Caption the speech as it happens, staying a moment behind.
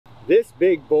This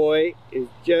big boy is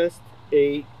just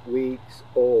 8 weeks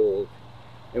old.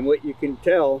 And what you can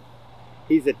tell,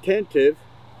 he's attentive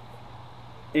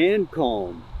and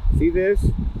calm. See this?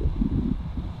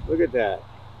 Look at that.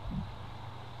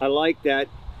 I like that.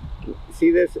 See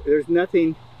this? There's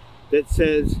nothing that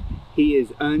says he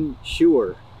is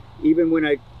unsure. Even when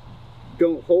I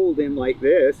don't hold him like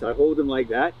this, I hold him like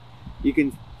that, you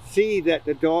can see that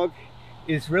the dog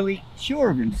is really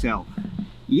sure of himself.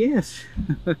 Yes.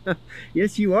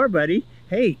 Yes, you are, buddy.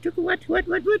 Hey, what?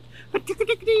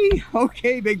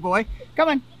 Okay, big boy. Come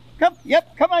on. Come.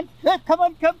 Yep, come on. Come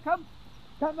on, come.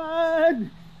 Come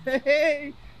on.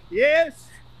 Hey, yes.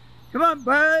 Come on,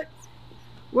 bud.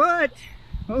 What?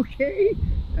 Okay.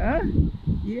 Huh?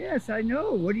 Yes, I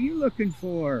know. What are you looking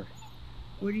for?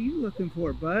 What are you looking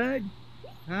for, bud?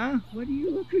 Huh? What are you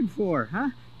looking for? Huh?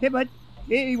 Hey, bud.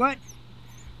 Hey, what?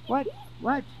 What?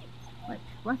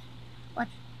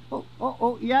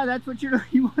 Oh, yeah, that's what you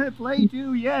want to play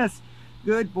too. Yes.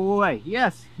 Good boy.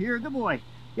 Yes, you're a good boy.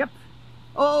 Yep.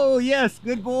 Oh, yes,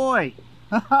 good boy.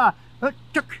 Haha.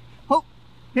 Oh,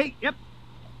 hey, yep.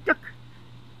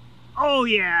 Oh,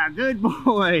 yeah, good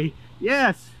boy.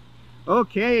 Yes.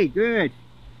 Okay, good.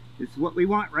 This is what we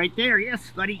want right there.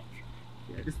 Yes, buddy.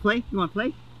 Yeah, just play. You want to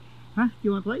play? Huh?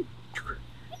 You want to play?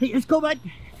 Hey, let's go, bud.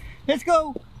 Let's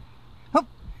go. Oh.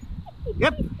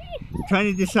 Yep. Trying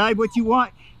to decide what you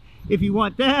want. If you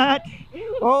want that.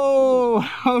 Oh,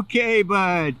 okay,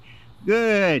 bud.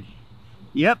 Good.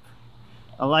 Yep.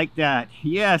 I like that.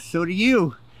 Yes, so do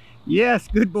you. Yes,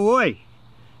 good boy.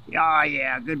 Oh,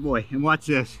 yeah, good boy. And watch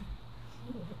this.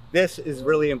 This is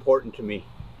really important to me.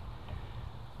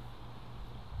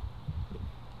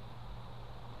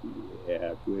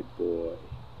 Yeah, good boy.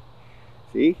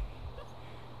 See?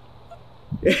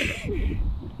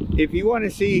 If you want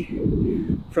to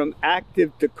see from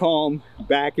active to calm,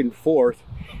 back and forth,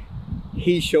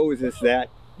 he shows us that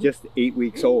just 8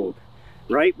 weeks old.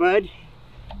 Right, bud?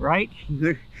 Right?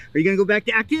 Are you gonna go back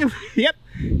to active? Yep.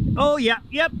 Oh, yeah,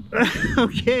 yep.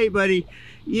 Okay, buddy.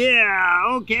 Yeah,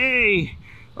 okay.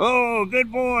 Oh,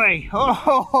 good boy.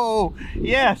 Oh,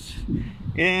 yes.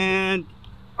 And,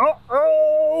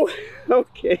 oh,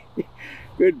 okay.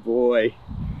 Good boy.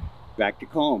 Back to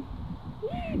calm.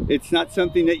 It's not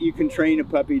something that you can train a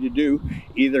puppy to do.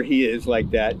 Either he is like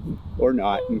that or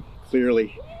not. And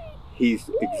clearly, he's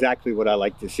exactly what I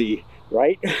like to see,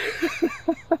 right?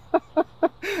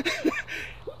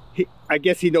 I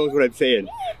guess he knows what I'm saying,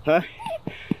 huh?